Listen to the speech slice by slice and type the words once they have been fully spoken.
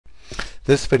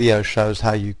This video shows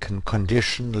how you can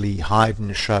conditionally hide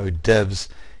and show divs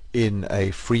in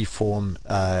a freeform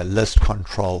list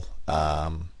control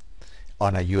on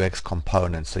a UX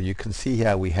component. So you can see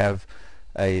here we have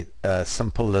a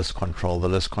simple list control. The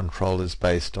list control is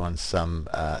based on some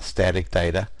static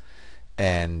data,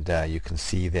 and you can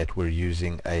see that we're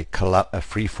using a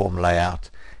freeform layout,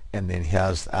 and then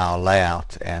here's our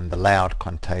layout, and the layout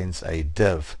contains a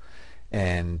div.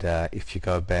 And if you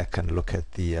go back and look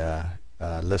at the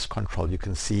list control, you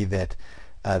can see that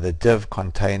the div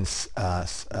contains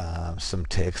some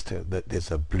text. That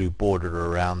there's a blue border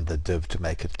around the div to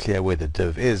make it clear where the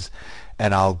div is,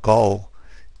 and our goal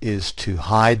is to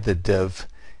hide the div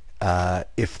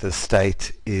if the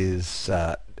state is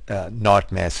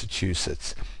not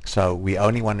Massachusetts. So we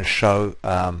only want to show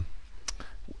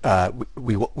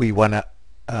we want to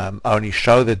only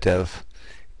show the div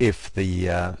if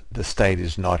the state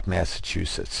is not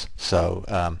Massachusetts. So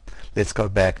let's go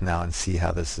back now and see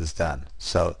how this is done.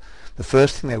 So the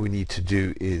first thing that we need to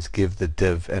do is give the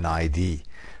div an ID,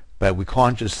 but we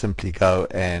can't just simply go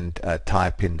and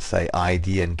type in, say,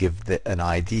 ID and give an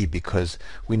ID, because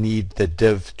we need the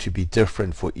div to be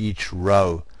different for each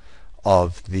row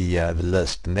of the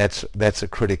list, and that's a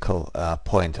critical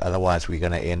point. Otherwise we're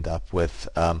going to end up with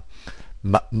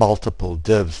multiple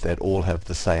divs that all have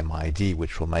the same ID,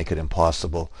 which will make it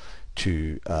impossible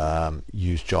to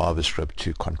use JavaScript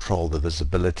to control the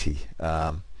visibility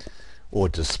or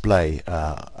display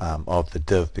of the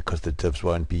div, because the divs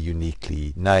won't be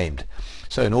uniquely named.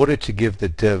 So in order to give the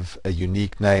div a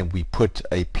unique name, we put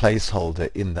a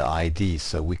placeholder in the ID.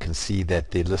 So we can see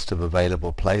that the list of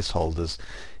available placeholders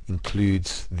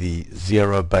includes the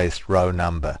zero-based row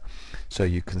number. So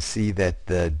you can see that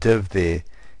the div there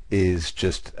is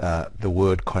just the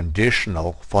word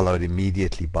conditional followed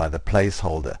immediately by the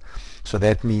placeholder. So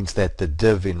that means that the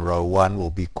div in row 1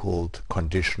 will be called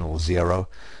conditional 0,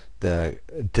 the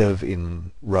div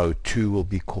in row 2 will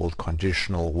be called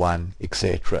conditional 1,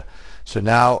 etc. So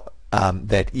now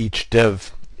that each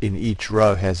div in each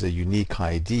row has a unique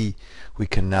ID, we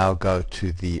can now go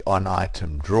to the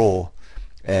onItemDraw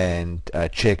and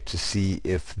check to see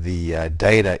if the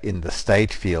data in the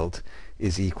state field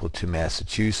is equal to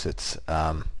Massachusetts,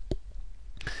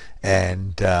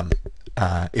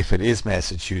 if it is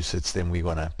Massachusetts, then we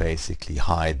want to basically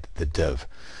hide the div.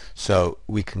 So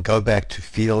we can go back to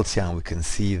fields here, and we can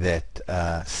see that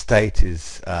state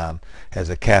is has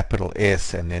a capital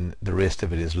S, and then the rest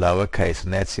of it is lowercase,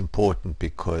 and that's important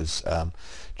because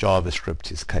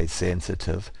JavaScript is case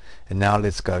sensitive. And now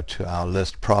let's go to our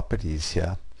list properties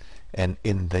here, and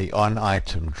in the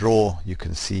onItemDraw you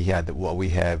can see here that what we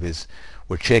have is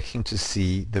we're checking to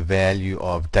see the value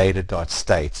of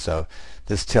data.state. So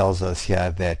this tells us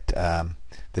here that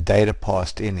the data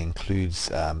passed in includes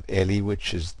Ellie,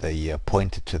 which is the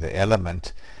pointer to the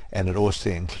element, and it also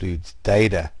includes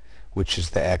data, which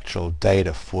is the actual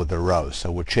data for the row. So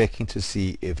we're checking to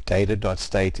see if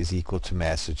data.state is equal to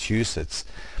Massachusetts,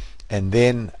 and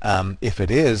then if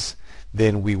it is,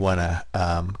 then we want to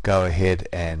go ahead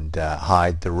and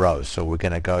hide the row. So we're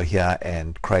going to go here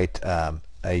and create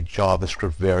a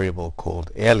JavaScript variable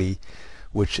called Ellie,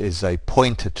 which is a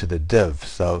pointer to the div.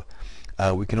 So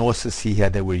we can also see here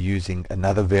that we're using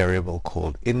another variable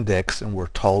called index, and we're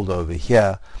told over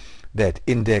here that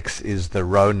index is the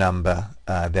row number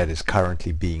that is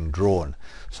currently being drawn.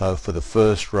 So for the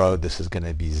first row this is going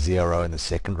to be 0, and the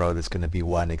second row that's going to be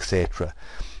 1, etc.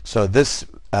 So this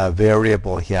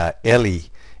variable here,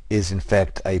 Ellie, is in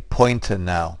fact a pointer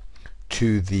now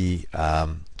to the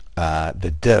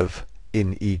div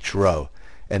in each row.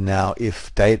 And now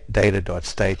if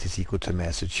data.state is equal to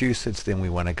Massachusetts, then we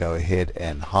want to go ahead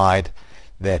and hide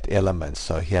that element.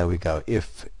 So here we go.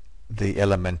 If the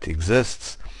element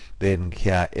exists, then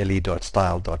here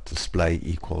Ellie.style.display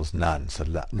equals none. So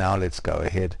now let's go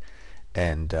ahead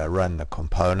and run the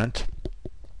component.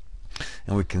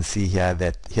 And we can see here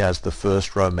that here's the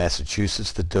first row,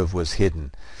 Massachusetts, the div was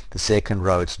hidden. The second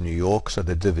row, it's New York, so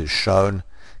the div is shown.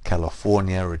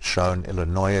 California, it's shown.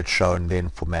 Illinois, it's shown. Then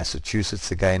for Massachusetts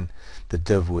again, the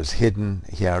div was hidden.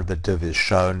 Here the div is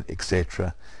shown,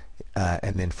 etc.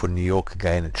 And then for New York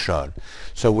again, it's shown.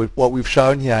 So what we've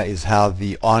shown here is how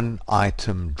the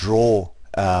onItemDraw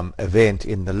event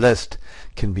in the list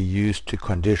can be used to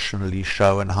conditionally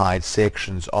show and hide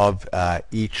sections of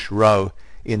each row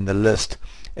in the list,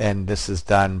 and this is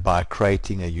done by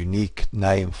creating a unique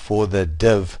name for the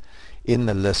div in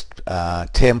the list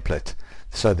template,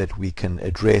 so that we can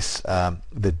address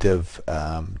the div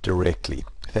directly.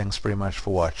 Thanks very much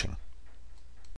for watching.